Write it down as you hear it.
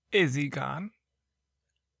Is he gone?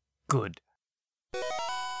 Good.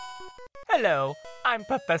 Hello, I'm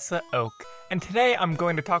Professor Oak, and today I'm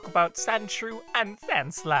going to talk about Sandshrew and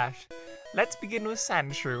Sandslash. Let's begin with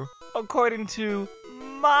Sandshrew. According to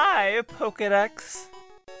my Pokédex,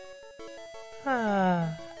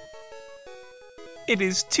 it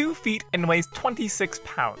is 2 feet and weighs 26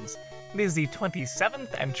 pounds. It is the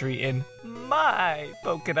 27th entry in my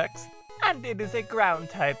Pokédex, and it is a ground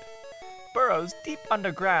type. Burrows deep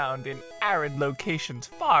underground in arid locations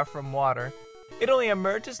far from water. It only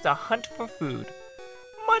emerges to hunt for food.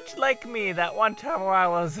 Much like me that one time where I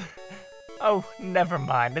was... Oh, never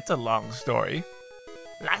mind, it's a long story.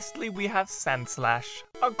 Lastly, we have Sandslash.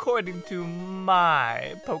 According to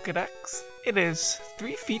my Pokédex, it is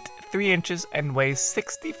 3 feet 3 inches and weighs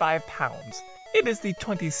 65 pounds. It is the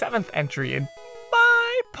 27th entry in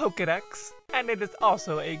my Pokédex, and it is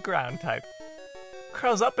also a ground type.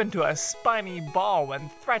 Curls up into a spiny ball when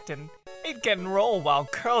threatened. It can roll while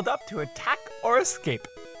curled up to attack or escape.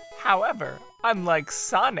 However, unlike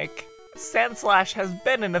Sonic, Sandslash has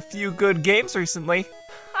been in a few good games recently.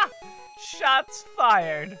 Ha! Shots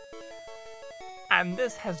fired! And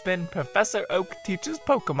this has been Professor Oak Teaches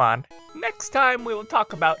Pokemon. Next time we will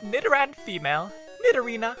talk about Nidoran Female,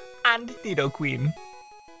 Nidorina, and Nidoqueen.